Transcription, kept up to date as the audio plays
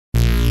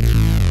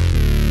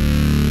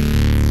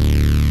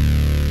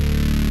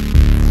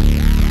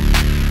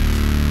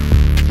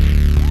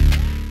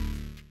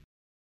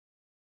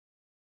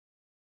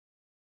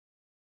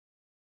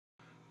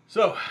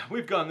So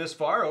we've gone this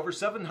far, over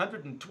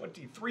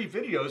 723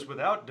 videos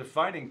without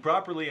defining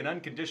properly an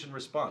unconditioned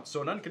response.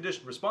 So an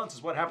unconditioned response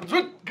is what happens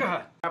when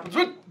God, happens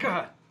when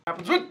God,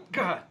 happens when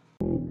God.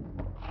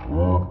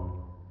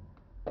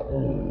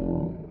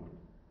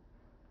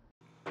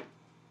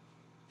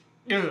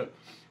 Yeah.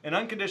 An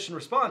unconditioned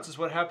response is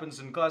what happens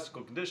in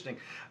classical conditioning.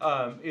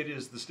 It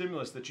is the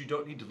stimulus that you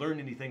don't need to learn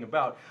anything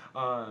about.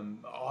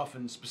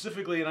 Often,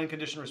 specifically, an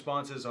unconditioned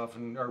responses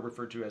often are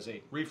referred to as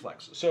a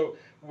reflex. So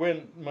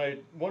when my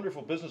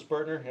wonderful business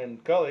partner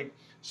and colleague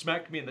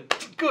smacked me in the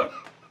gut,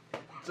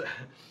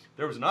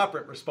 there was an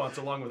operant response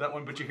along with that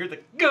one, but you hear the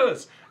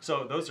guzz.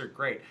 So those are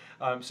great.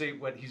 See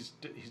what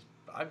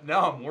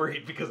now I'm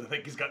worried because I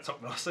think he's got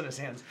something else in his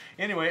hands.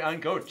 Anyway,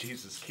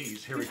 Jesus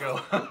keys, here we go.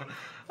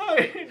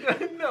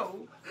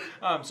 No.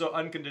 So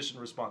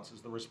unconditioned response is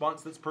the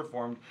response that's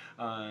performed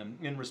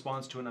in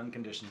response to an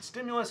unconditioned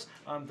stimulus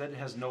that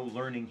has no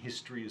learning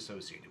history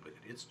associated with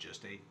it. It's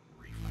just a